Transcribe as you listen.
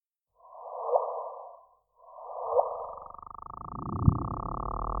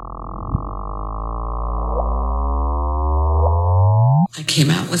came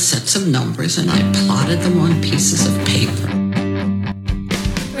out with sets of numbers and I plotted them on pieces of paper.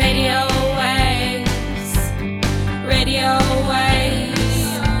 Radio waves, radio waves.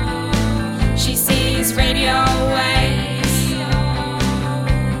 She sees radio waves,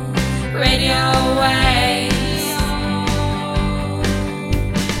 radio waves.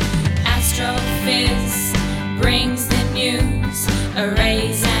 Astrophiz brings the news.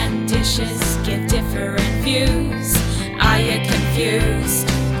 Arrays and dishes give different views. Are you confused?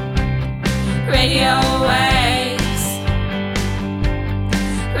 Radio waves,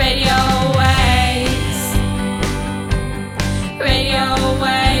 radio waves, radio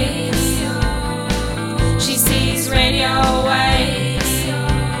waves. She sees radio waves.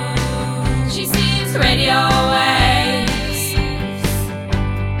 She sees radio waves.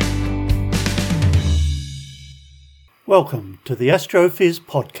 Welcome to the Astrophiz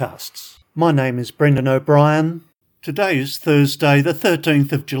podcasts. My name is Brendan O'Brien. Today is Thursday, the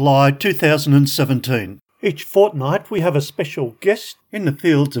 13th of July 2017. Each fortnight we have a special guest in the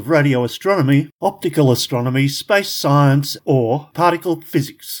fields of radio astronomy, optical astronomy, space science or particle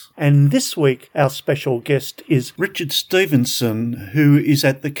physics. And this week our special guest is Richard Stevenson, who is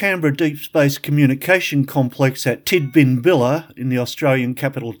at the Canberra Deep Space Communication Complex at Tidbinbilla in the Australian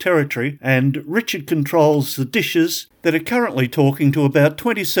Capital Territory, and Richard controls the dishes that are currently talking to about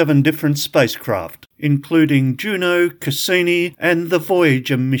 27 different spacecraft, including Juno, Cassini and the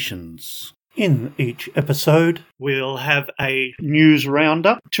Voyager missions. In each episode, we'll have a news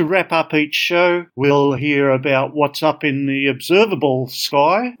roundup. To wrap up each show, we'll hear about what's up in the observable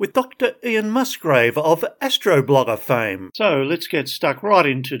sky with Dr. Ian Musgrave of Astroblogger fame. So let's get stuck right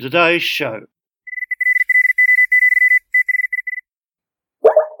into today's show.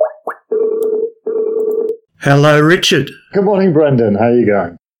 Hello, Richard. Good morning, Brendan. How are you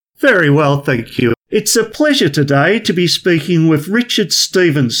going? Very well, thank you. It's a pleasure today to be speaking with Richard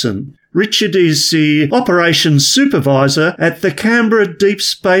Stevenson. Richard is the Operations Supervisor at the Canberra Deep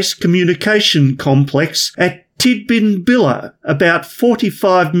Space Communication Complex at Tidbinbilla, about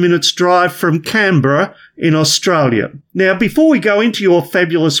 45 minutes drive from Canberra in Australia. Now, before we go into your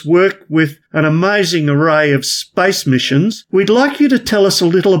fabulous work with an amazing array of space missions, we'd like you to tell us a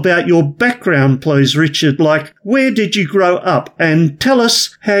little about your background, please, Richard, like where did you grow up, and tell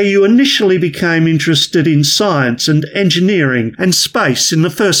us how you initially became interested in science and engineering and space in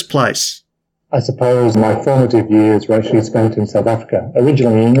the first place. I suppose my formative years were actually spent in South Africa.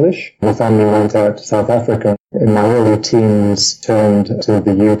 Originally English, my family went out to South Africa. In my early teens, turned to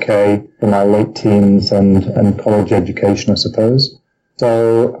the UK in my late teens and college education, I suppose.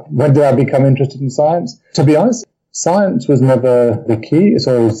 So when did I become interested in science? To be honest, science was never the key. It's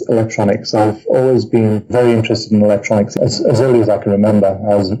always electronics. I've always been very interested in electronics as early as I can remember.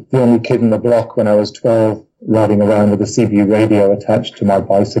 I was the only kid in the block when I was 12. Riding around with a CB radio attached to my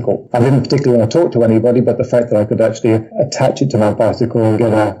bicycle. I didn't particularly want to talk to anybody, but the fact that I could actually attach it to my bicycle and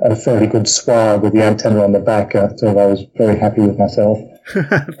get a fairly good swab with the antenna on the back, so I was very happy with myself.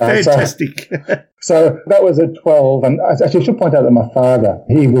 Fantastic. So that was at 12, and I actually should point out that my father,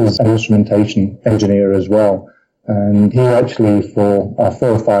 he was an instrumentation engineer as well. And he actually, for 4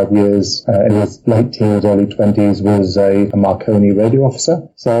 or 5 years, in his late teens, early 20s, was a Marconi radio officer.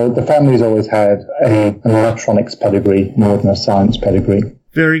 So the family's always had an electronics pedigree more than a science pedigree.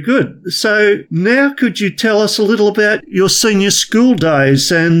 Very good. So now could you tell us a little about your senior school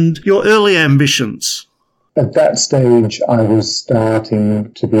days and your early ambitions? At that stage, I was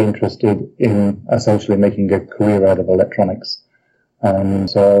starting to be interested in essentially making a career out of electronics. And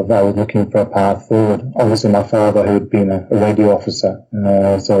so I was looking for a path forward. Obviously, my father, who had been a radio officer,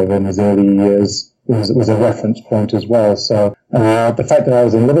 so in his early years, was a reference point as well. So the fact that I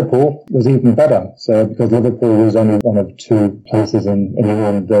was in Liverpool was even better. So because Liverpool was only one of 2 places in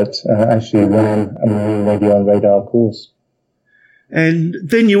England that actually ran a marine radio and radar course. And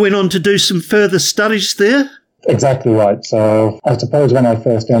then you went on to do some further studies there? Exactly right. So I suppose when I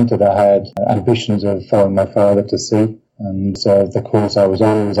first entered, I had ambitions of following my father to sea. And so the course I was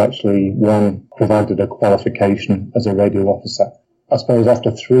on was actually one provided a qualification as a radio officer. I suppose after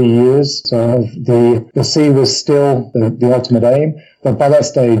 3 years, so the sea was still the ultimate aim. But by that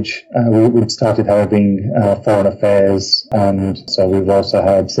stage, we'd started having foreign affairs, and so we've also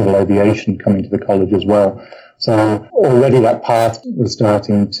had civil aviation coming to the college as well. So already that path was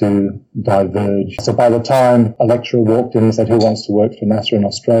starting to diverge. So by the time a lecturer walked in and said, "Who wants to work for NASA in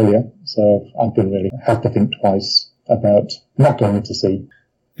Australia?" So I didn't really have to think twice about not going to sea.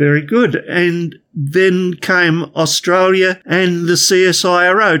 Very good. And then came Australia and the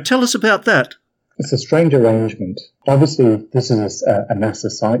CSIRO. Tell us about that. It's a strange arrangement. Obviously, this is a NASA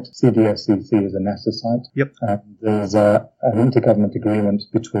site. CDSCC is a NASA site. Yep. There's an intergovernment agreement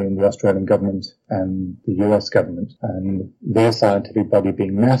between the Australian government and the US government, and their scientific body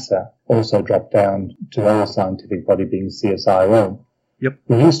being NASA also dropped down to our scientific body being CSIRO. Yep.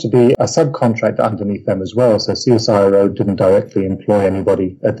 There used to be a subcontractor underneath them as well, so CSIRO didn't directly employ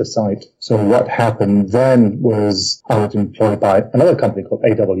anybody at the site. So what happened then was I was employed by another company called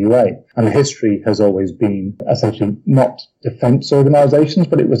AWA, and the history has always been essentially not defense organizations,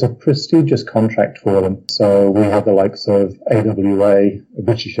 but it was a prestigious contract for them. So we have the likes of AWA,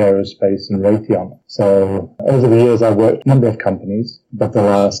 British Aerospace, and Raytheon. So over the years I've worked with a number of companies, but the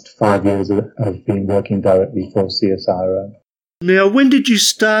last 5 years I've been working directly for CSIRO. Now, when did you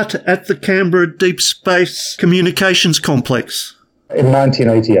start at the Canberra Deep Space Communications Complex? In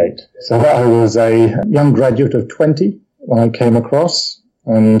 1988. So I was a young graduate of 20 when I came across,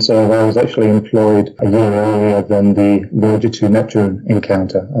 and so I was actually employed a year earlier than the Voyager 2 Neptune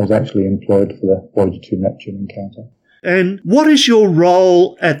encounter. I was actually employed for the Voyager 2 Neptune encounter. And what is your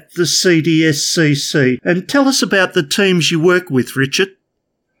role at the CDSCC? And tell us about the teams you work with, Richard.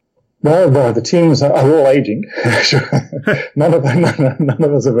 Well, the teams are all aging. None of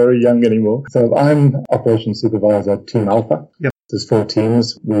us are very young anymore. So I'm Operations Supervisor, Team Alpha. Yep. There's 4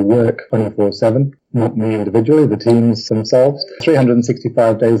 teams. We work 24/7, not me individually, the teams themselves,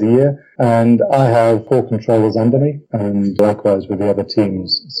 365 days a year. And I have 4 controllers under me, and likewise with the other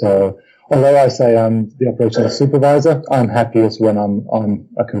teams. So although I say I'm the Operations Supervisor, I'm happiest when I'm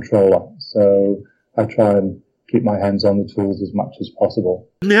a controller. So I try and keep my hands on the tools as much as possible.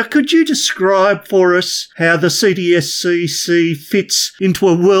 Now, could you describe for us how the CDSCC fits into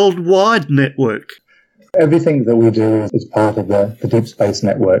a worldwide network? Everything that we do is part of the Deep Space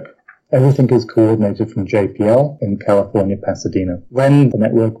Network. Everything is coordinated from JPL in California, Pasadena. When the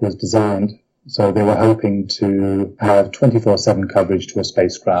network was designed, so they were hoping to have 24/7 coverage to a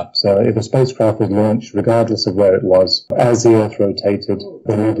spacecraft. So if a spacecraft was launched, regardless of where it was, as the Earth rotated,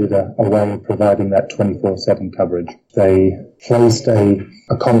 they needed a way of providing that 24/7 coverage. They placed a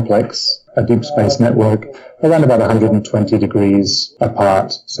complex, a deep space network, around about 120 degrees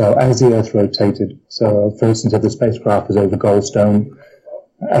apart. So as the Earth rotated, so for instance, if the spacecraft was over Goldstone,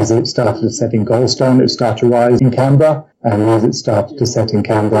 as it started to set in Goldstone, it would start to rise in Canberra, and as it started to set in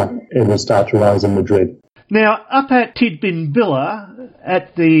Canberra, it would start to rise in Madrid. Now, up at Tidbinbilla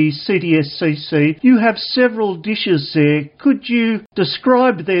at the CDSCC, you have several dishes there. Could you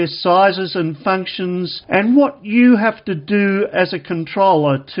describe their sizes and functions and what you have to do as a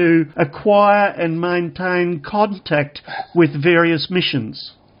controller to acquire and maintain contact with various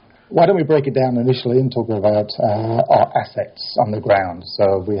missions? Why don't we break it down initially and talk about our assets on the ground.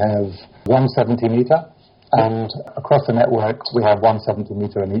 So we have 170 metre, and across the network we have 170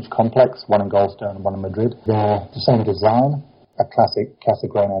 metre in each complex, one in Goldstone and one in Madrid. They're the same design, a classic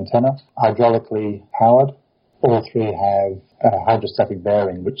Cassegrain antenna, hydraulically powered. All 3 have a hydrostatic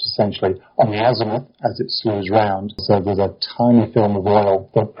bearing, which essentially on the azimuth as it slews round. So there's a tiny film of oil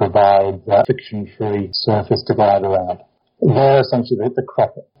that provides a friction-free surface to glide around. They're essentially the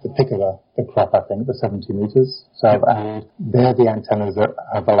crop, the pick of the crop, I think, the 70 metres. So, and they're the antennas that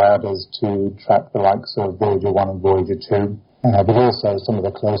have allowed us to track the likes of Voyager 1 and Voyager 2, but also some of the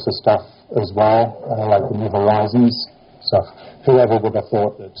closer stuff as well, like the New Horizons stuff. Whoever would have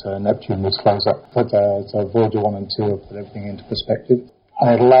thought that Neptune was closer, but so Voyager 1 and 2 have put everything into perspective.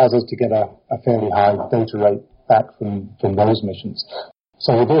 And it allows us to get a fairly high data rate back from those missions.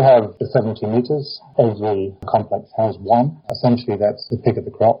 So we do have the 70 metres. Every complex has 1. Essentially, that's the pick of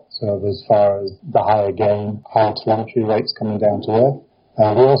the crop. So as far as the higher gain, higher telemetry rates coming down to Earth.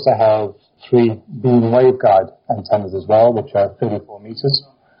 We also have 3 beam waveguide antennas as well, which are 34 metres.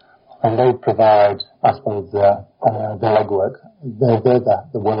 And they provide, I suppose, the legwork. They're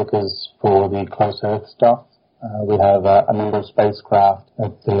the workers for the close Earth stuff. We have a number of spacecraft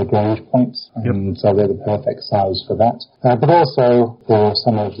at the Lagrange points, and so they're the perfect size for that. But also for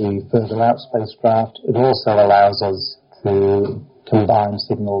some of the further out spacecraft, it also allows us to combine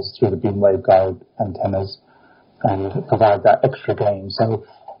signals through the beam waveguide antennas and provide that extra gain. So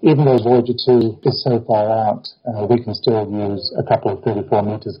even though Voyager 2 is so far out, we can still use a couple of 34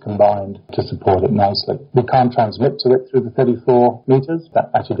 metres combined to support it nicely. We can't transmit to it through the 34 metres. That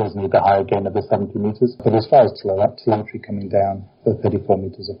actually does need the higher gain of the 70 metres. But as far as telemetry coming down, the 34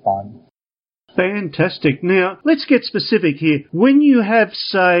 metres are fine. Fantastic. Now, let's get specific here. When you have,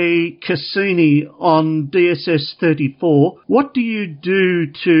 say, Cassini on DSS-34, what do you do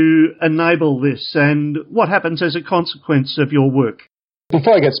to enable this, and what happens as a consequence of your work?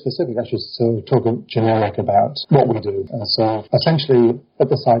 Before I get specific, I should sort of talk generic about what we do. So essentially, at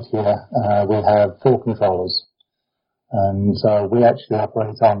the site here, we have 4 controllers. And we actually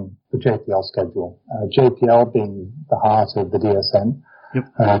operate on the JPL schedule. JPL being the heart of the DSN,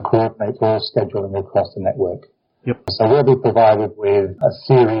 coordinates all scheduling across the network. Yep. So we'll be provided with a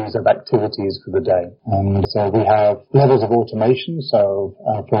series of activities for the day. And so we have levels of automation. So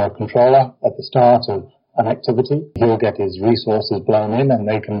for a controller at the start of an activity, he'll get his resources blown in, and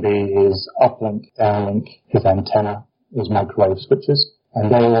they can be his uplink, downlink, his antenna, his microwave switches. And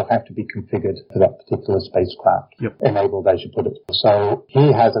they all have to be configured for that particular spacecraft, enabled as you put it. So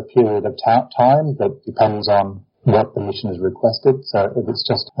he has a period of time that depends on what the mission is requested. So if it's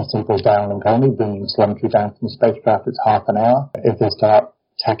just a simple downlink only, bringing telemetry down from the spacecraft, it's half an hour. If they start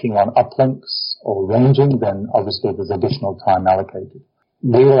tacking on uplinks or ranging, then obviously there's additional time allocated.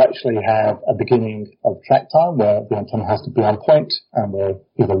 We will actually have a beginning of track time where the antenna has to be on point and we're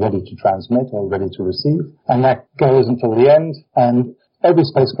either ready to transmit or ready to receive. And that goes until the end. And every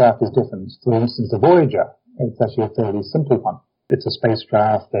spacecraft is different. For instance, the Voyager, it's actually a fairly simple one. It's a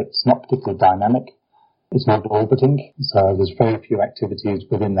spacecraft that's not particularly dynamic. It's not orbiting, so there's very few activities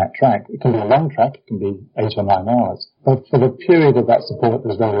within that track. It can be a long track, it can be 8 or 9 hours. But for the period of that support,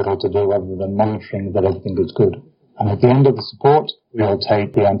 there's very little to do other than monitoring that everything is good. And at the end of the support, we'll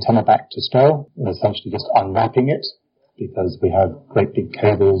take the antenna back to stow, essentially just unwrapping it, because we have great big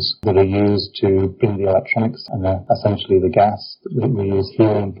cables that are used to bring the electronics and essentially the gas that we use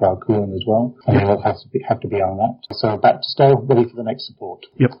helium for our cooling as well. And they all have to be unwrapped. So back to stow, ready for the next support.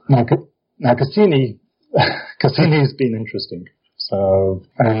 Yep. Now Cassini's been interesting. So,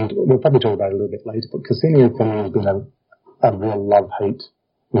 and we'll probably talk about it a little bit later, but Cassini for me has been a real love-hate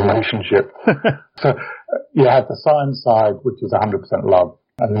relationship. So you have the science side, which is 100% love.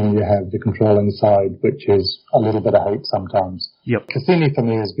 And then you have the controlling side, which is a little bit of hate sometimes. Yep. Cassini for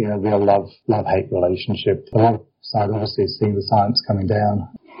me has been a real love-hate relationship. The love side obviously is seeing the science coming down.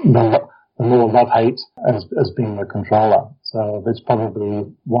 The more love-hate as being the controller. So it's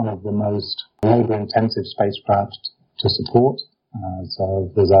probably one of the most labor-intensive spacecraft to support.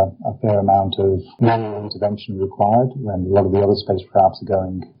 So there's a fair amount of manual intervention required when a lot of the other spacecrafts are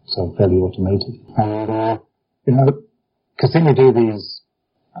going so fairly automated. And, Cassini do these,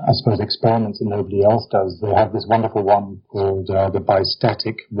 I suppose, experiments that nobody else does. They have this wonderful one called the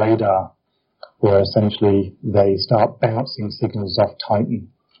bistatic radar, where essentially they start bouncing signals off Titan.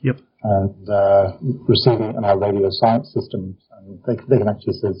 Yep. And receiving in our radio science systems. And they can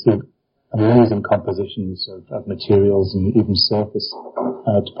actually see amazing compositions of materials and even surface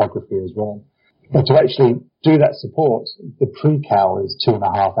topography as well. But to actually do that support, the pre-cal is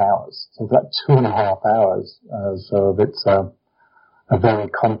 2.5 hours. So for that 2.5 hours, so it's a very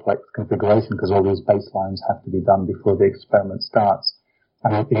complex configuration because all these baselines have to be done before the experiment starts.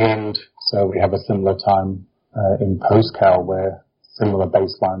 And at the end, so we have a similar time in post-cal where similar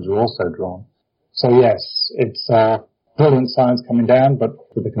baselines are also drawn. So yes, it's brilliant science coming down, but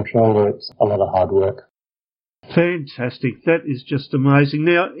for the controller, it's a lot of hard work. Fantastic. That is just amazing.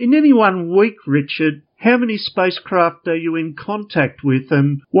 Now, in any one week, Richard, how many spacecraft are you in contact with,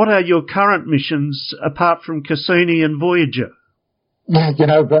 and what are your current missions apart from Cassini and Voyager?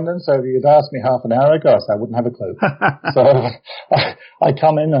 Brendan, so if you'd asked me half an hour ago, I wouldn't have a clue. So I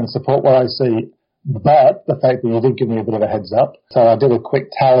come in and support what I see. But the fact that you did give me a bit of a heads up, so I did a quick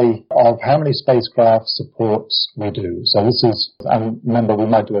tally of how many spacecraft supports we do. So this is, and remember, we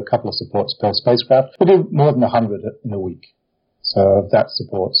might do a couple of supports per spacecraft. We do more than 100 in a week. So that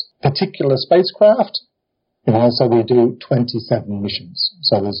supports particular spacecraft. So we do 27 missions.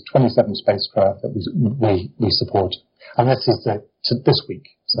 So there's 27 spacecraft that we support. And this is this week.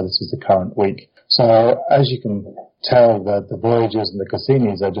 So this is the current week. So as you can tell, the Voyagers and the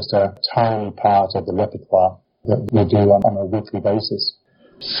Cassinis are just a tiny part of the repertoire that we do on a weekly basis.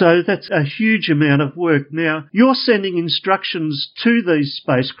 So that's a huge amount of work. Now, you're sending instructions to these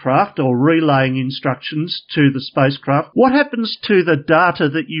spacecraft or relaying instructions to the spacecraft. What happens to the data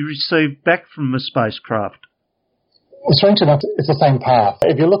that you receive back from the spacecraft? Well, strange enough, it's the same path.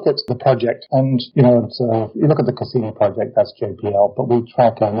 If you look at the project, and you look at the Cassini project, that's JPL, but we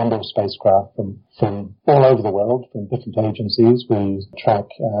track a number of spacecraft from all over the world, from different agencies. We track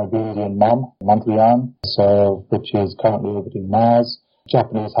the Indian MOM, Mangalyaan, which is currently orbiting Mars,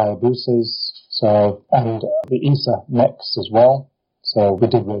 Japanese Hayabusas, and the ESA MEX as well. So we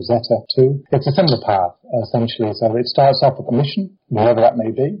did Rosetta too. It's a similar path, essentially. So it starts off with a mission, wherever that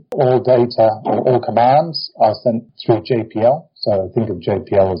may be. All data or all commands are sent through JPL. So think of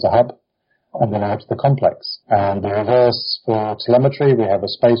JPL as a hub, and then out to the complex. And the reverse for telemetry, we have a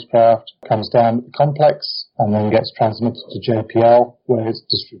spacecraft, comes down at the complex, and then gets transmitted to JPL, where it's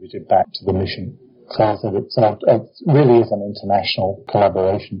distributed back to the mission. So it really is an international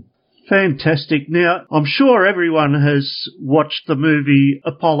collaboration. Fantastic. Now, I'm sure everyone has watched the movie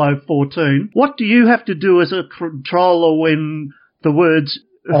Apollo 14. What do you have to do as a controller when the words...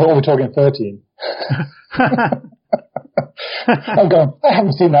 Oh, we're talking 13. I'm going, I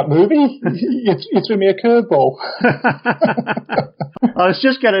haven't seen that movie. You threw me a curveball. I was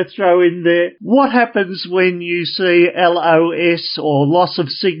just going to throw in there, what happens when you see LOS or loss of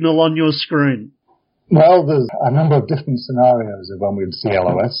signal on your screen? Well, there's a number of different scenarios of when we'd see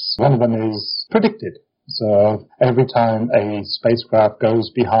LOS. One of them is predicted. So every time a spacecraft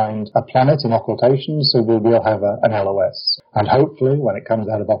goes behind a planet in occultation, so we'll have an LOS. And hopefully, when it comes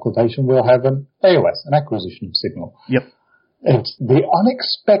out of occultation, we'll have an AOS, an acquisition signal. Yep. It's the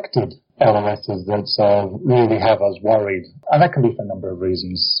unexpected LOSs that really have us worried. And that can be for a number of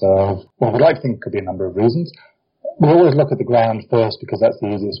reasons. We'd like to think it could be a number of reasons. We always look at the ground first because that's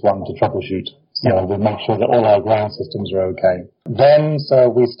the easiest one to troubleshoot. So we make sure that all our ground systems are okay. Then,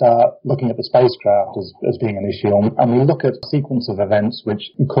 we start looking at the spacecraft as being an issue, and we look at a sequence of events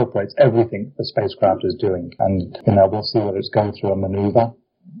which incorporates everything the spacecraft is doing. And, we'll see whether it's going through a maneuver.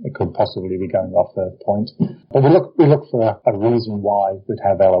 It could possibly be going off the point. But we look for a reason why we'd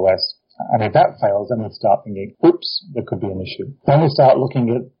have LOS. And if that fails, then we start thinking, oops, there could be an issue. Then we start looking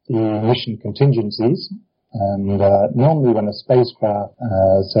at the mission contingencies. And normally when a spacecraft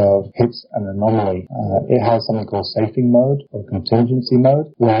hits an anomaly, it has something called safing mode or contingency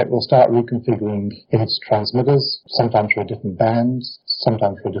mode, where it will start reconfiguring its transmitters, sometimes for a different band,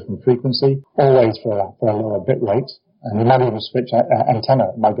 sometimes for a different frequency, always for a lower bit rate. And you might even switch antenna.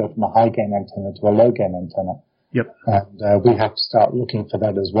 It might go from a high gain antenna to a low gain antenna. Yep. And we have to start looking for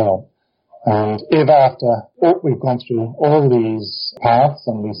that as well. And if after we've gone through all these paths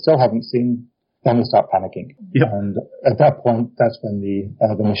and we still haven't seen, then we start panicking. Yep. And at that point, that's when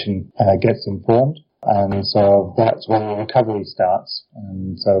the mission gets informed. And so that's when the recovery starts.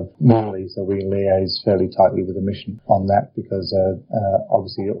 And so normally, we liaise fairly tightly with the mission on that because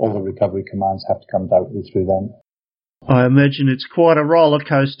obviously all the recovery commands have to come directly through them. I imagine it's quite a roller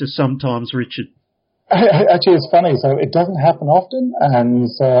coaster sometimes, Richard. Actually, it's funny. So it doesn't happen often. And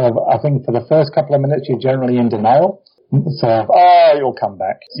so I think for the first couple of minutes, you're generally in denial. So, you'll come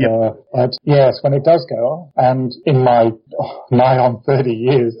back. So, but yes, when it does go, and in my nigh on 30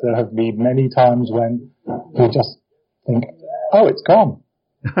 years, there have been many times when we just think, oh, it's gone.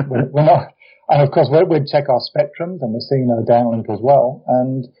 we're not, and of course we'd check our spectrums and we're seeing no downlink as well.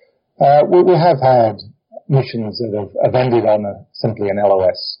 And, we have had missions that have ended on simply an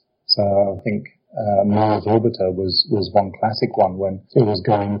LOS. So I think, Mars Orbiter was one classic one when it was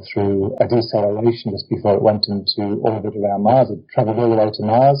going through a deceleration just before it went into orbit around Mars. It traveled all the way to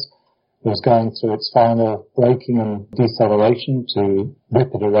Mars. It was going through its final braking and deceleration to whip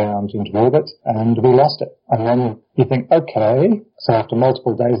it around into orbit, and we lost it. And then you think, okay, so after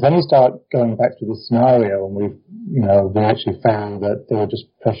multiple days, then you start going back to the scenario, and we actually found that they were just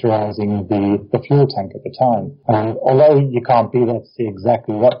pressurizing the fuel tank at the time. And although you can't be there to see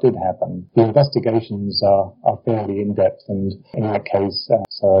exactly what did happen, the investigations are fairly in-depth, and in that case,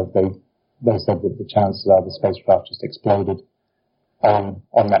 they said that the chances are the spacecraft just exploded. On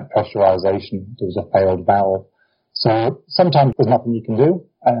that pressurization, there was a failed valve. So sometimes there's nothing you can do,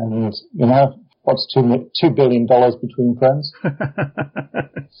 and what's $2 billion between friends?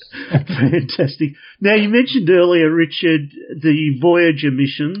 Fantastic. Now, you mentioned earlier, Richard, the Voyager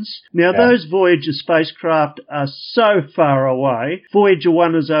missions. Now, those Voyager spacecraft are so far away. Voyager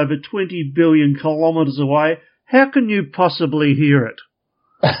 1 is over 20 billion kilometres away. How can you possibly hear it?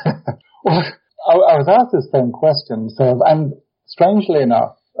 Well, I was asked the same question, and strangely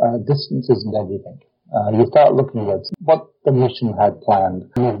enough, distance isn't everything. You start looking at what the mission had planned.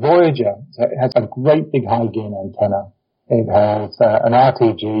 With Voyager, it has a great big high gain antenna. It has an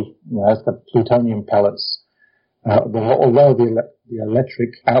RTG, it's got plutonium pellets. Although the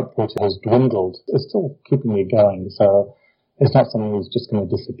electric output has dwindled, it's still keeping it going. So it's not something that's just going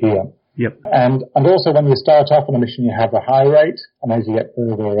to disappear. Yep. And also when you start off on a mission, you have a high rate, and as you get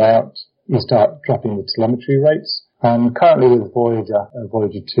further out, you start dropping the telemetry rates. And currently with Voyager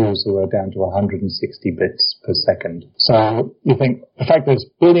 2, so we're down to 160 bits per second. So you think, in fact, there's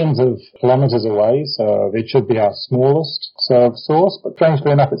billions of kilometers away, so it should be our smallest source, but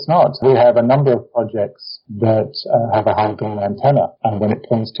strangely enough, it's not. We have a number of projects that have a high gain antenna, and when it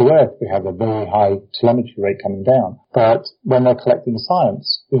points to Earth, we have a very high telemetry rate coming down. But when they're collecting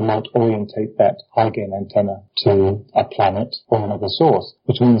science, we might orientate that high gain antenna to a planet or another source,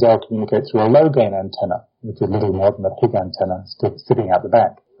 which means they'll communicate through a low gain antenna, which is little more than a pig antenna sticking out the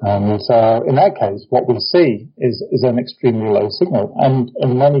back. So in that case, what we see is an extremely low signal, and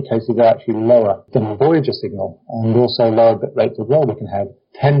in many cases they're actually lower than a Voyager signal, and also lower bit rates as well. We can have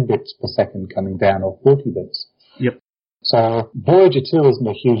 10 bits per second coming down, or 40 bits. Yep. So Voyager 2 isn't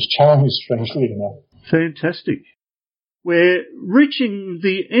a huge challenge, strangely enough. Fantastic. We're reaching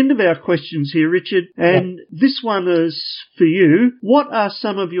the end of our questions here, Richard, and this one is for you. What are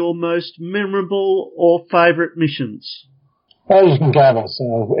some of your most memorable or favourite missions? Well, as you can gather,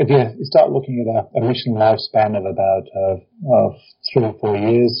 so if you start looking at a mission lifespan of about 3 or 4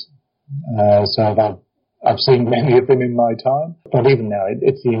 years, so I've seen many of them in my time, but even now,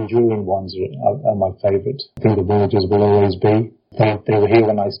 it's the enduring ones are my favourite. I think the Voyagers will always be. They were here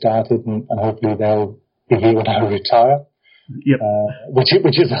when I started, and hopefully they'll be here when I retire. Yep.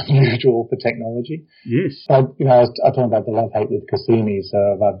 Which is unusual for technology. Yes. I was talking about the love-hate with Cassini, so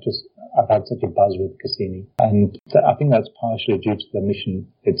I've had such a buzz with Cassini, and I think that's partially due to the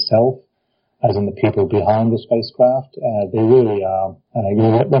mission itself, as in the people behind the spacecraft. They really are,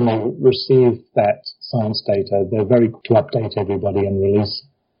 when they receive that science data, they're very quick to update everybody and release it.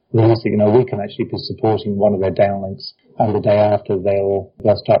 We can actually be supporting one of their downlinks, and the day after they'll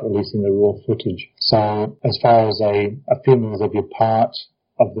start releasing the raw footage. So as far as a feeling as if you're part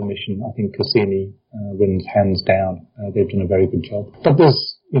of the mission, I think Cassini wins hands down. They've done a very good job. But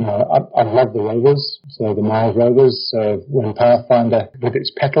there's, I love the rovers, so the Mars rovers, when Pathfinder with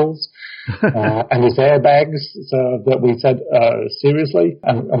its petals, and its airbags, so that we said, seriously,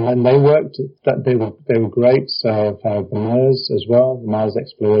 and when they worked, that they were great. So the Mars as well, the Mars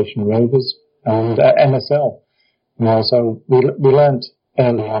Exploration Rovers, and MSL. So we learned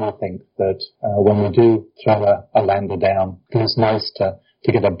early on, I think, that when we do throw a lander down, it's nice to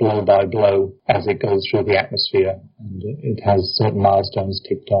get a blow-by-blow as it goes through the atmosphere, and it has certain milestones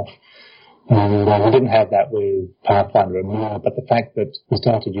ticked off. And we didn't have that with Pathfinder and Mir, but the fact that we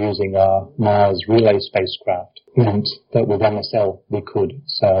started using our Mars relay spacecraft meant that with MSL we could.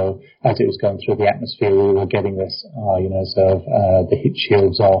 So as it was going through the atmosphere, we were getting this, the heat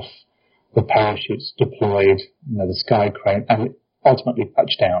shields off, the parachutes deployed, the sky crane, and ultimately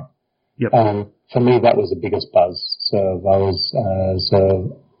touchdown. Yep. For me, that was the biggest buzz. So I was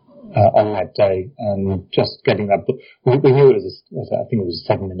on that day, and just getting that. We knew it I think it was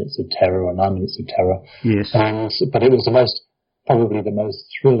 7 minutes of terror or 9 minutes of terror. Yes. But it was probably the most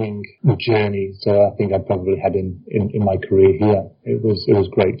thrilling journey I think I probably had in my career here. It was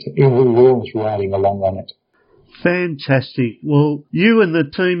great. We were almost riding along on it. Fantastic. Well, you and the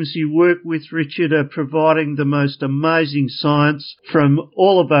teams you work with, Richard, are providing the most amazing science from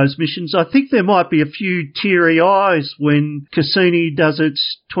all of those missions. I think there might be a few teary eyes when Cassini does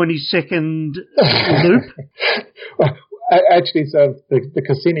its 20-second loop. Well, actually, so the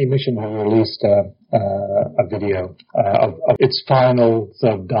Cassini mission has released a video of its final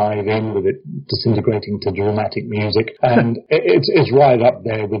sort of dive in, with it disintegrating to dramatic music, and it's right up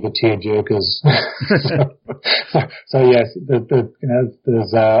there with the tearjerkers. so yes,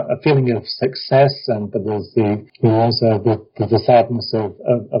 there's a feeling of success, but there's also the sadness of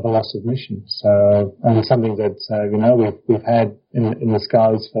a loss of mission. So, and something that we've had in the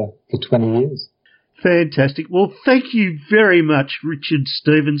skies for 20 years. Fantastic. Well, thank you very much, Richard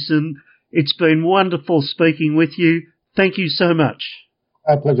Stevenson. It's been wonderful speaking with you. Thank you so much.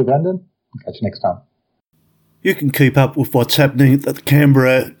 Our pleasure, Brendan. Catch you next time. You can keep up with what's happening at the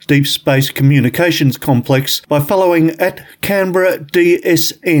Canberra Deep Space Communications Complex by following at Canberra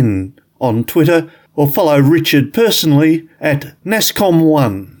DSN on Twitter, or follow Richard personally at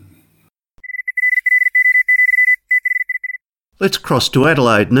NASCOM1. Let's cross to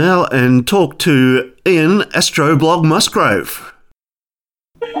Adelaide now and talk to Ian Astroblog Musgrove.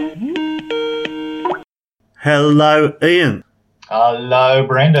 Hello, Ian. Hello,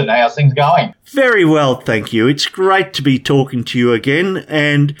 Brendan. How's things going? Very well, thank you. It's great to be talking to you again.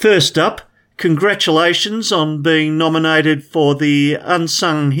 And first up, congratulations on being nominated for the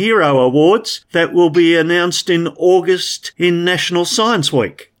Unsung Hero Awards that will be announced in August in National Science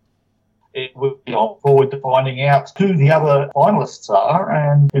Week. It would be look forward to finding out who the other finalists are,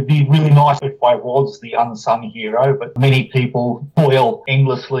 and it'd be really nice if I was the unsung hero, but many people toil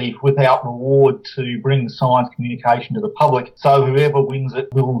endlessly without reward to bring science communication to the public, so whoever wins it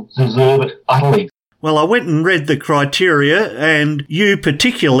will deserve it utterly. Well, I went and read the criteria, and you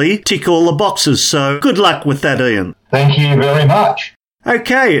particularly tick all the boxes, so good luck with that, Ian. Thank you very much.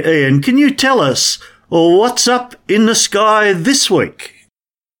 Okay, Ian, can you tell us what's up in the sky this week?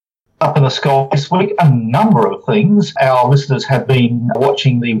 Up in the sky this week, a number of things. Our listeners have been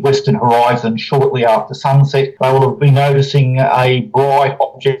watching the western horizon shortly after sunset. They will have been noticing a bright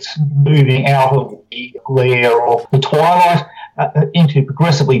object moving out of the glare of the twilight, into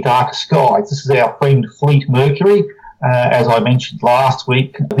progressively darker skies. This is our friend Fleet Mercury. As I mentioned last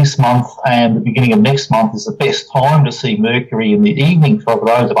week, this month and the beginning of next month is the best time to see Mercury in the evening for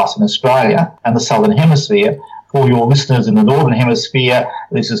those of us in Australia and the Southern Hemisphere. For your listeners in the Northern Hemisphere,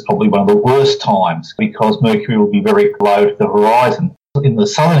 this is probably one of the worst times because Mercury will be very low to the horizon. In the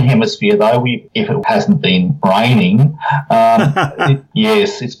Southern Hemisphere, though, if it hasn't been raining,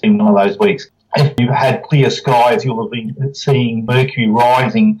 yes, it's been one of those weeks. If you've had clear skies, you'll have been seeing Mercury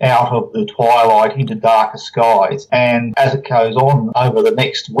rising out of the twilight into darker skies. And as it goes on over the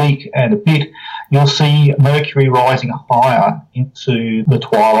next week and a bit, you'll see Mercury rising higher into the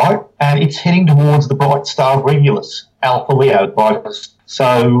twilight, and it's heading towards the bright star Regulus, Alpha Leonis.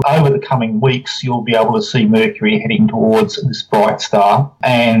 So over the coming weeks, you'll be able to see Mercury heading towards this bright star,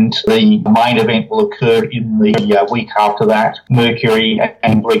 and the main event will occur in the week after that. Mercury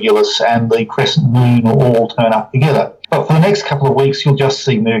and Regulus and the crescent moon will all turn up together. But for the next couple of weeks, you'll just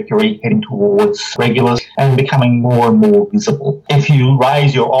see Mercury heading towards Regulus and becoming more and more visible. If you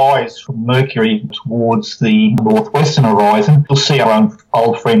raise your eyes from Mercury towards the northwestern horizon, you'll see our own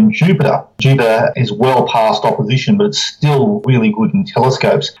old friend Jupiter. Jupiter is well past opposition, but it's still really good in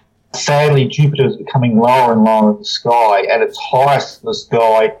telescopes. Sadly, Jupiter is becoming lower and lower in the sky, at its highest in the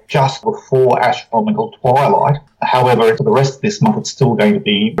sky just before astronomical twilight. However, for the rest of this month, it's still going to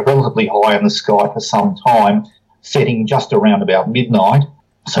be relatively high in the sky for some time, setting just around about midnight.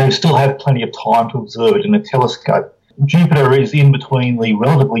 So you still have plenty of time to observe it in a telescope. Jupiter is in between the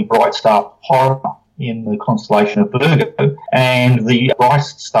relatively bright star Polaris in the constellation of Virgo and the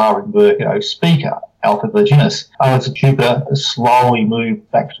brightest star in Virgo, Spica, Alpha Virginis. As Jupiter has slowly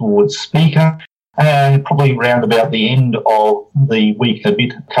moved back towards Spica, and probably around about the end of the week a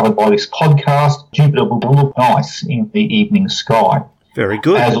bit covered by this podcast, Jupiter will look nice in the evening sky. Very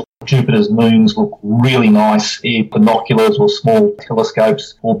good. As Jupiter's moons look really nice in binoculars or small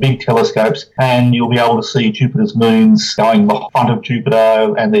telescopes or big telescopes, and you'll be able to see Jupiter's moons going in front of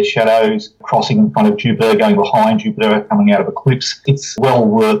Jupiter and their shadows crossing in front of Jupiter, going behind Jupiter, coming out of eclipse. It's well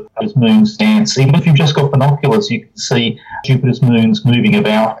worth those moons dance. Even if you've just got binoculars, you can see Jupiter's moons moving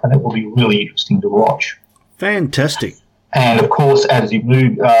about, and it will be really interesting to watch. Fantastic. And, of course, as you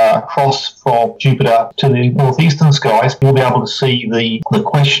move across from Jupiter to the northeastern skies, you'll be able to see the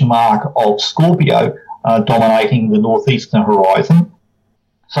question mark of Scorpio dominating the northeastern horizon.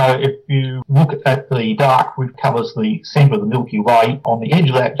 So if you look at the dark rift covers the centre of the Milky Way, on the edge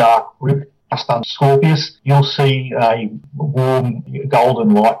of that dark rift, just under Scorpius, you'll see a warm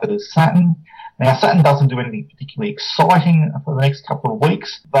golden light that is Saturn. Now, Saturn doesn't do anything particularly exciting for the next couple of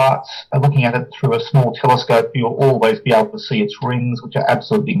weeks, but looking at it through a small telescope, you'll always be able to see its rings, which are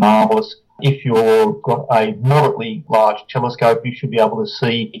absolutely marvellous. If you've got a moderately large telescope, you should be able to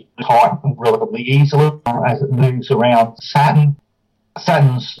see Titan relatively easily as it moves around Saturn.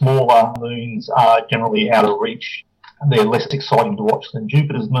 Saturn's smaller moons are generally out of reach. They're less exciting to watch than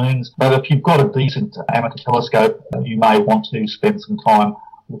Jupiter's moons, but if you've got a decent amateur telescope, you may want to spend some time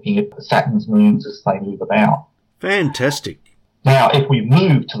looking at Saturn's moons as they move about. Fantastic. Now, if we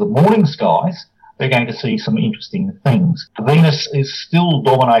move to the morning skies, we're going to see some interesting things. Venus is still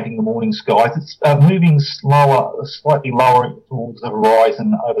dominating the morning skies. It's moving slightly lower towards the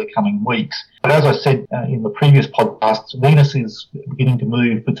horizon over the coming weeks. But as I said in the previous podcasts, Venus is beginning to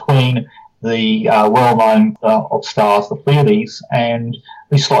move between the well-known of stars, the Pleiades, and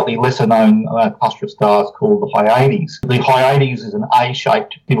the slightly lesser-known cluster of stars called the Hyades. The Hyades is an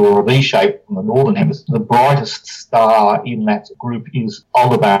A-shaped or a V-shape from the northern hemisphere. The brightest star in that group is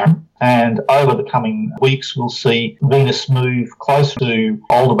Aldebaran, and over the coming weeks we'll see Venus move closer to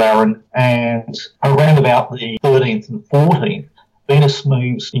Aldebaran, and around about the 13th and 14th, Venus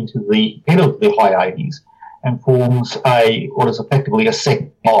moves into the head of the Hyades and forms what is effectively a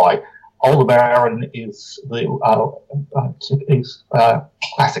second eye. Aldebaran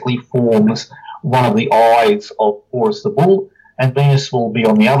classically forms one of the eyes of Horus the Bull, and Venus will be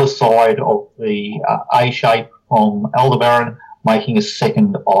on the other side of the A shape from Aldebaran, making a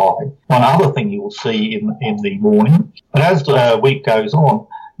second eye. One other thing you will see in the morning, but as the week goes on,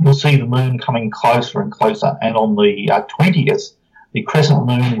 you'll see the moon coming closer and closer, and on the 20th, the crescent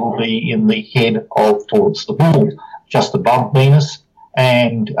moon will be in the head of Horus the Bull, just above Venus.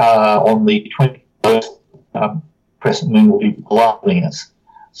 And on the 21st, crescent moon will be below Venus.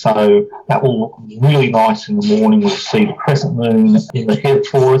 So that will look really nice in the morning. We'll see the crescent moon in the head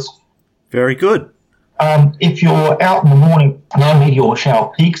for us. Very good. If you're out in the morning, no meteor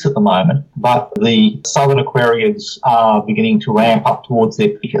shower peaks at the moment, but the southern Aquarians are beginning to ramp up towards their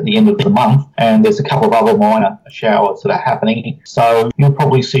peak at the end of the month, and there's a couple of other minor showers that are happening. So you'll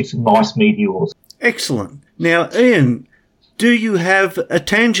probably see some nice meteors. Excellent. Now, Ian, Do you have a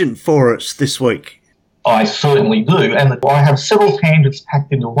tangent for us this week? I certainly do, and I have several tangents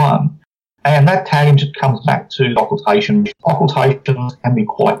packed into one. And that tangent comes back to occultation. Occultations can be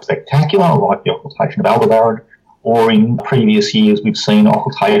quite spectacular, like the occultation of Aldebaran, or in previous years we've seen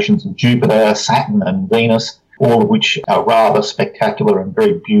occultations of Jupiter, Saturn and Venus, all of which are rather spectacular and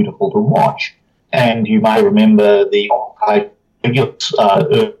very beautiful to watch. And you may remember the occultation of Regulus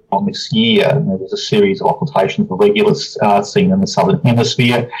earlier on this year. And there was a series of occultations of Regulus seen in the southern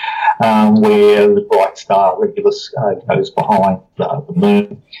hemisphere, where the bright star Regulus goes behind the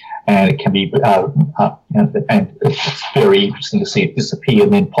moon. And it can be, and it's very interesting to see it disappear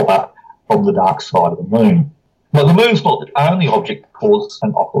and then pop up from the dark side of the moon. But the moon's not the only object that causes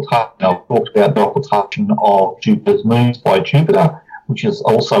an occultation. I've talked about the occultation of Jupiter's moons by Jupiter, which is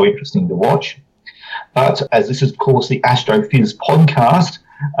also interesting to watch. But as this is, of course, the Astrophys podcast,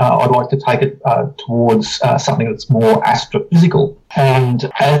 I'd like to take it towards something that's more astrophysical.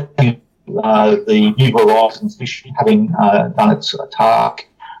 And as the New Horizons mission, having done its task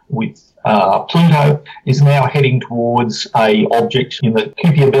with Pluto, is now heading towards a object in the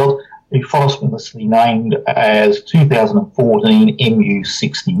Kuiper belt, euphemistically named as 2014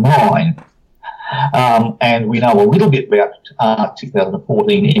 MU69. And we know a little bit about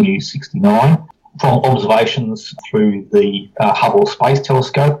 2014 MU69 from observations through the Hubble Space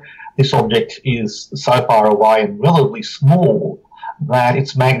Telescope. This object is so far away and relatively small that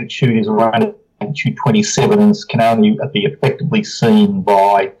its magnitude is around magnitude 27 and can only be effectively seen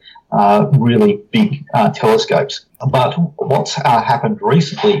by really big telescopes. But what's happened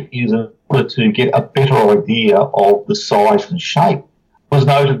recently is in order to get a better idea of the size and shape, it was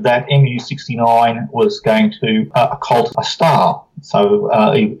noted that MU69 was going to occult a star. So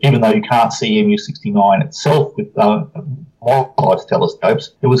even though you can't see MU69 itself with modern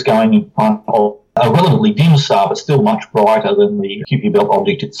telescopes, it was going in front of a relatively dim star, but still much brighter than the Kuiper belt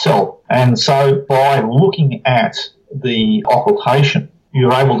object itself. And so by looking at the occultation,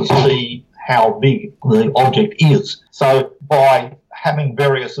 you're able to see how big the object is. So by having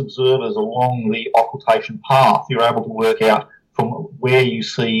various observers along the occultation path, you're able to work out from where you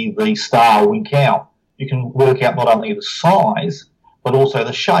see the star wink out. You can work out not only the size, but also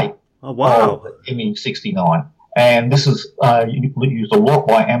the shape of MU69. And this is used a lot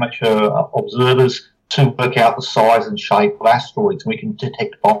by amateur observers to work out the size and shape of asteroids. We can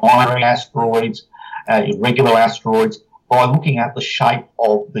detect binary asteroids, irregular asteroids, by looking at the shape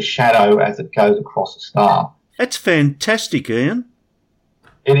of the shadow as it goes across a star. That's fantastic, Ian.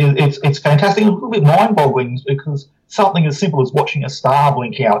 It's fantastic. A little bit mind-boggling because something as simple as watching a star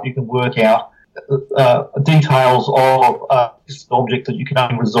blink out, you can work out details of this object that you can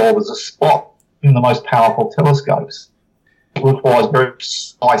only resolve as a spot in the most powerful telescopes. It requires very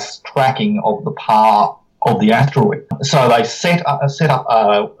precise tracking of the path of the asteroid. So they set up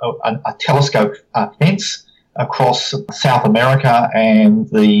a telescope fence across South America and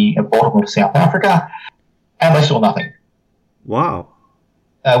the bottom of South Africa, and they saw nothing. Wow.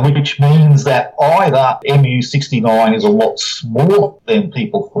 Which means that either MU69 is a lot smaller than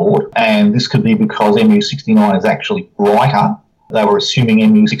people thought, and this could be because MU69 is actually brighter. They were assuming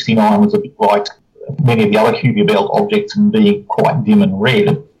MU69 was a bit like many of the other Kuiper belt objects and being quite dim and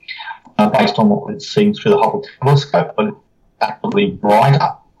red, based on what we'd seen through the Hubble telescope, but it's actually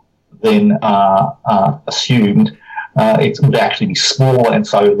brighter than assumed. It would actually be smaller, and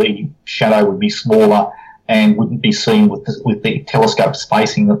so the shadow would be smaller and wouldn't be seen with the telescope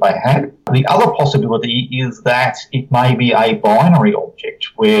spacing that they had. The other possibility is that it may be a binary object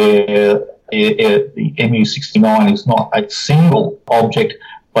where the MU69 is not a single object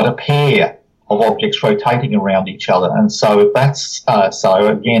but a pair of objects rotating around each other. And so if that's so,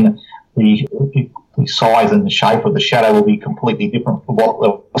 again, the size and the shape of the shadow will be completely different from what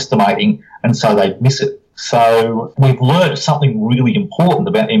they're estimating, and so they'd miss it. So we've learned something really important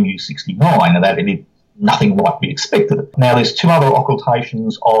about MU69, and that it is nothing like we expected. Now, there's two other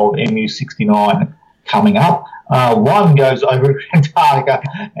occultations of MU69 coming up. One goes over Antarctica,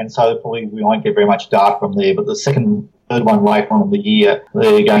 and so probably we won't get very much data from there, but the third one later on in the year,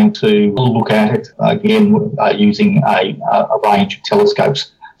 they're going to look at it again using a range of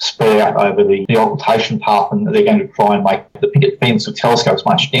telescopes spread out over the occultation path, and they're going to try and make the picket fence of telescopes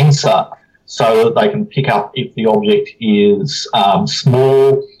much denser so that they can pick up if the object is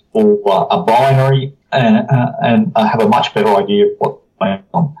small or a binary and have a much better idea of what's going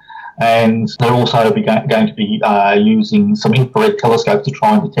on. And they're also going to be using some infrared telescopes to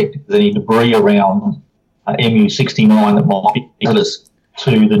try and detect if there's any debris around MU69 that might be visitors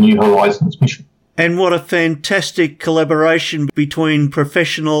to the New Horizons mission. And what a fantastic collaboration between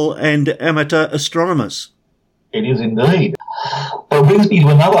professional and amateur astronomers. It is indeed. brings me to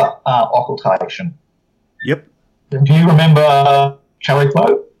another occultation. Yep. Do you remember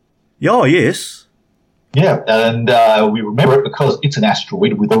Chariklo? Oh, yes. Yeah, and we remember it because it's an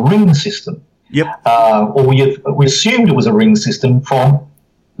asteroid with a ring system. Yep. Or we assumed it was a ring system from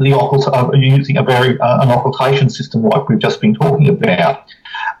the using an occultation system like we've just been talking about.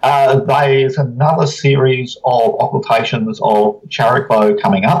 There's another series of occultations of Chariklo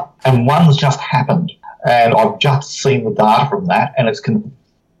coming up, and one's just happened. And I've just seen the data from that, and it's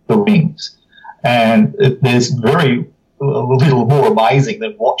the rings. And there's very little more amazing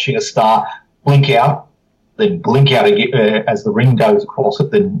than watching a star blink out, then blink out again as the ring goes across it,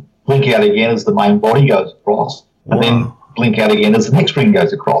 then blink out again as the main body goes across, and then blink out again as the next ring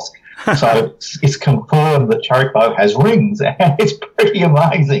goes across. So it's confirmed that Chariklo has rings, and it's pretty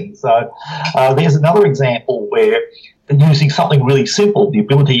amazing. So there's another example where using something really simple, the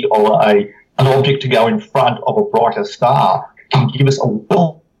ability of an object to go in front of a brighter star can give us a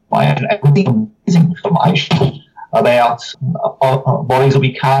wealth and amazing information about bodies that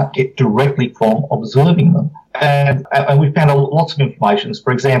we can't get directly from observing them. And we found lots of information.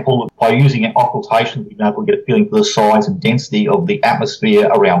 For example, by using occultation, we've been able to get a feeling for the size and density of the atmosphere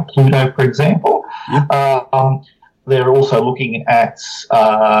around Pluto, for example. Yep. They're also looking at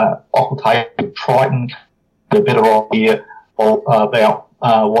occultation Triton, a better idea about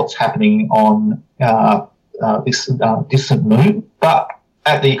what's happening on this distant moon. But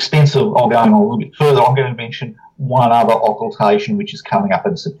at the expense of going on a little bit further, I'm going to mention one other occultation which is coming up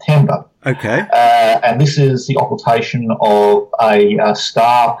in September. Okay. And this is the occultation of a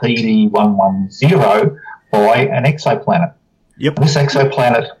star PD110 by an exoplanet. Yep. This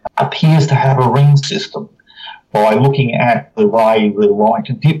exoplanet appears to have a ring system. By looking at the way the light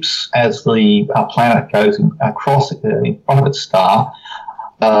dips as the planet goes across in front of its star,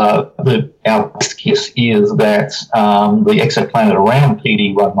 our best guess is that the exoplanet around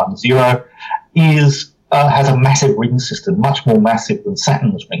PD110 has a massive ring system, much more massive than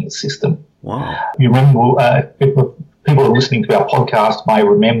Saturn's ring system. Wow. You remember, people who are listening to our podcast may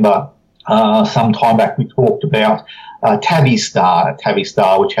remember some time back we talked about Tabby Star,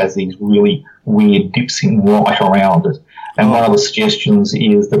 which has these really weird dips in light around it. And one of the suggestions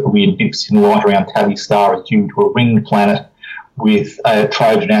is that the weird dips in light around Tabby Star is due to a ringed planet with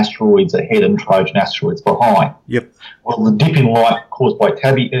Trojan asteroids ahead and Trojan asteroids behind. Yep. Well, the dip in light caused by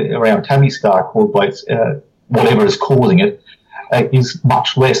around Tabby Star, caused by whatever is causing it, is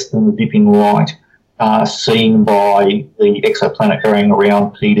much less than the dip in light seen by the exoplanet going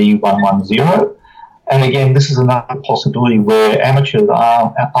around PD110. And again, this is another possibility where amateurs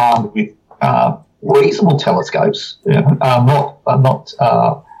are armed with reasonable telescopes, not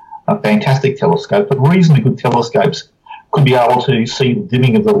fantastic telescopes, but reasonably good telescopes, could be able to see the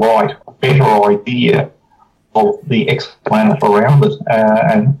dimming of the light, a better idea of the exoplanet around it,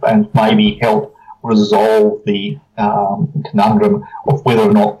 and maybe help resolve the conundrum of whether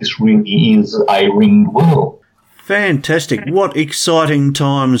or not this really is a ringed world. Fantastic. What exciting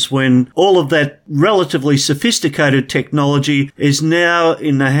times when all of that relatively sophisticated technology is now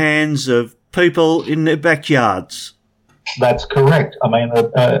in the hands of people in their backyards. That's correct. I mean,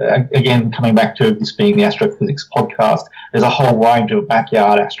 again, coming back to this being the Astrophysics podcast, there's a whole range of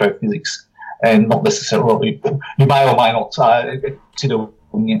backyard astrophysics, and not necessarily, you may or may not consider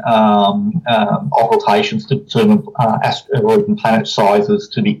occultations to determine asteroid and planet sizes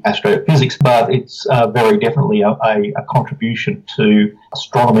to the astrophysics, but it's very definitely a contribution to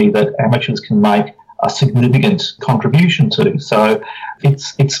astronomy that amateurs can make a significant contribution to. So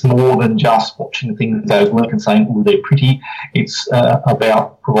it's more than just watching things overlook and saying, oh, they're pretty. It's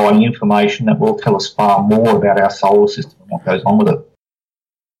about providing information that will tell us far more about our solar system and what goes on with it.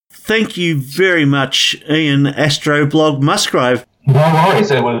 Thank you very much, Ian Astroblog Musgrave. No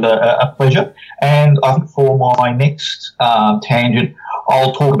worries, it was a pleasure. And I think for my next tangent,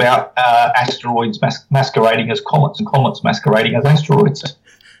 I'll talk about asteroids masquerading as comets and comets masquerading as asteroids.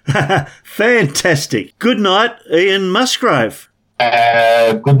 Fantastic. Good night, Ian Musgrave.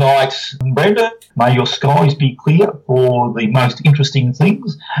 Good night, Brenda. May your skies be clear for the most interesting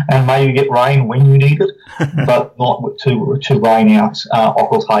things, and may you get rain when you need it, but not to rain out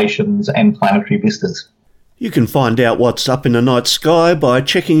occultations and planetary vistas. You can find out what's up in the night sky by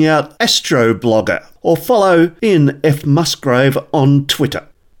checking out Astroblogger or follow Ian F. Musgrave on Twitter.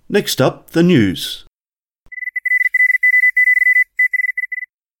 Next up, the news.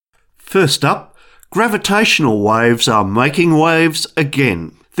 First up, gravitational waves are making waves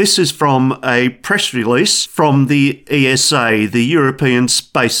again. This is from a press release from the ESA, the European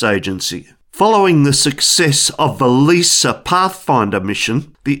Space Agency. Following the success of the LISA Pathfinder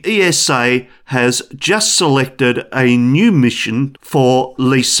mission, the ESA has just selected a new mission for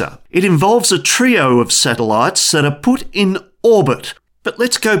LISA. It involves a trio of satellites that are put in orbit. But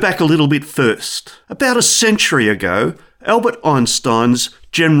let's go back a little bit first. About a century ago, Albert Einstein's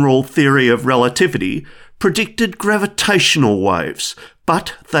general theory of relativity predicted gravitational waves,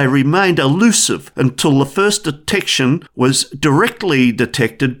 but they remained elusive until the first detection was directly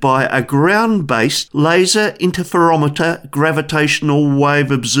detected by a ground-based laser interferometer gravitational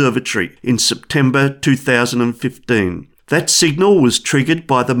wave observatory in September 2015. That signal was triggered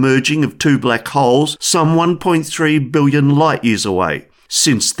by the merging of two black holes some 1.3 billion light-years away.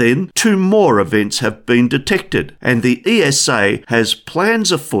 Since then, 2 more events have been detected, and the ESA has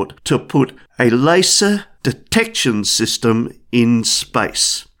plans afoot to put a laser detection system in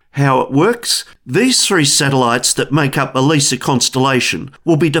space. How it works? These 3 satellites that make up the LISA constellation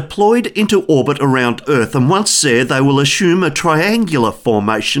will be deployed into orbit around Earth, and once there they will assume a triangular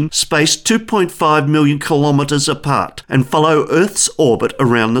formation spaced 2.5 million kilometres apart and follow Earth's orbit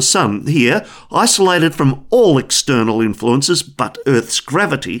around the Sun. Here, isolated from all external influences but Earth's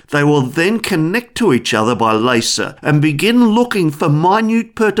gravity, they will then connect to each other by laser and begin looking for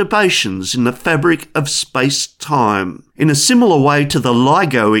minute perturbations in the fabric of space-time. In a similar way to the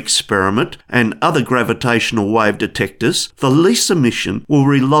LIGO experiment and other gravitational wave detectors, the LISA mission will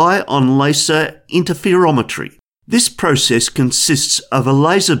rely on laser interferometry. This process consists of a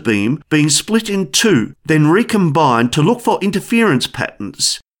laser beam being split in 2, then recombined to look for interference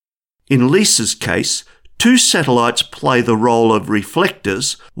patterns. In LISA's case, 2 satellites play the role of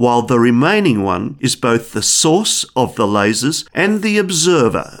reflectors, while the remaining one is both the source of the lasers and the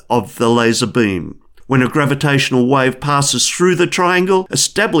observer of the laser beam. When a gravitational wave passes through the triangle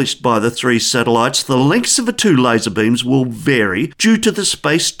established by the 3 satellites, the lengths of the 2 laser beams will vary due to the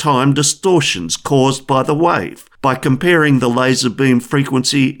space-time distortions caused by the wave. By comparing the laser beam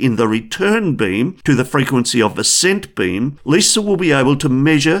frequency in the return beam to the frequency of the sent beam, LISA will be able to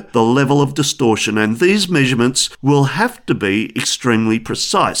measure the level of distortion, and these measurements will have to be extremely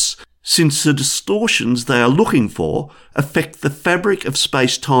precise, since the distortions they are looking for affect the fabric of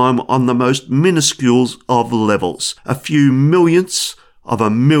space-time on the most minuscule of levels, a few millionths of a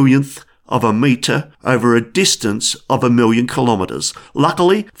millionth of a metre over a distance of 1 million kilometres.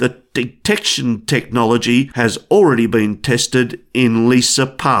 Luckily, the detection technology has already been tested in LISA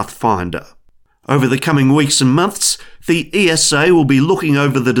Pathfinder. Over the coming weeks and months, the ESA will be looking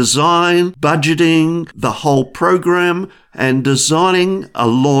over the design, budgeting, the whole program, and designing a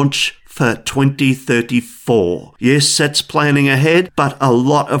launch for 2034. Yes, that's planning ahead, but a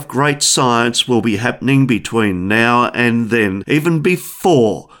lot of great science will be happening between now and then, even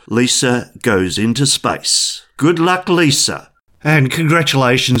before LISA goes into space. Good luck, LISA, and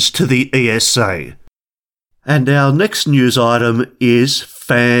congratulations to the ESA. And our next news item is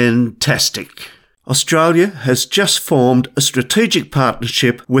fantastic. Australia has just formed a strategic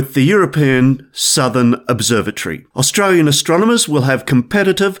partnership with the European Southern Observatory. Australian astronomers will have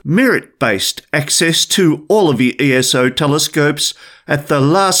competitive, merit-based access to all of the ESO telescopes at the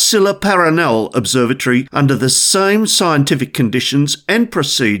La Silla Paranel Observatory under the same scientific conditions and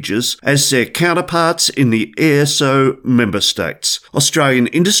procedures as their counterparts in the ESO member states. Australian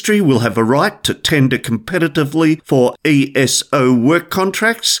industry will have a right to tender competitively for ESO work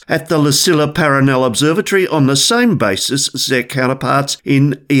contracts at the La Silla Paranel Observatory on the same basis as their counterparts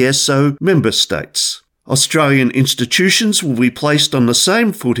in ESO member states. Australian institutions will be placed on the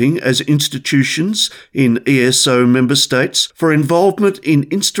same footing as institutions in ESO member states for involvement in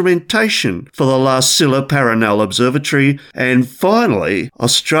instrumentation for the La Silla Paranel Observatory, and finally,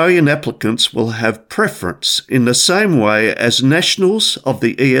 Australian applicants will have preference in the same way as nationals of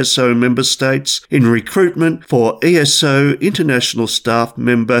the ESO member states in recruitment for ESO international staff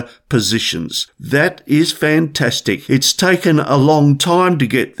member positions. That is fantastic. It's taken a long time to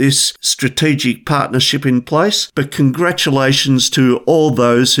get this strategic partnership in place, but congratulations to all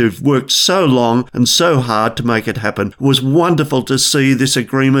those who've worked so long and so hard to make it happen. It was wonderful to see this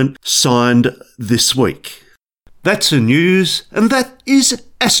agreement signed this week. That's the news, and that is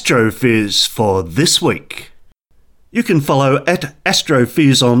Astrophiz for this week. You can follow at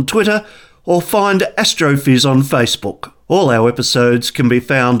Astrophiz on Twitter or find Astrophiz on Facebook. All our episodes can be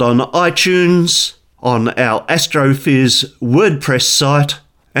found on iTunes, on our Astrophiz WordPress site,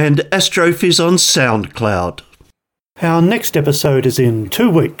 and Astrophiz on SoundCloud. Our next episode is in 2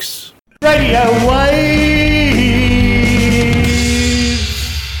 weeks. Radio Wave!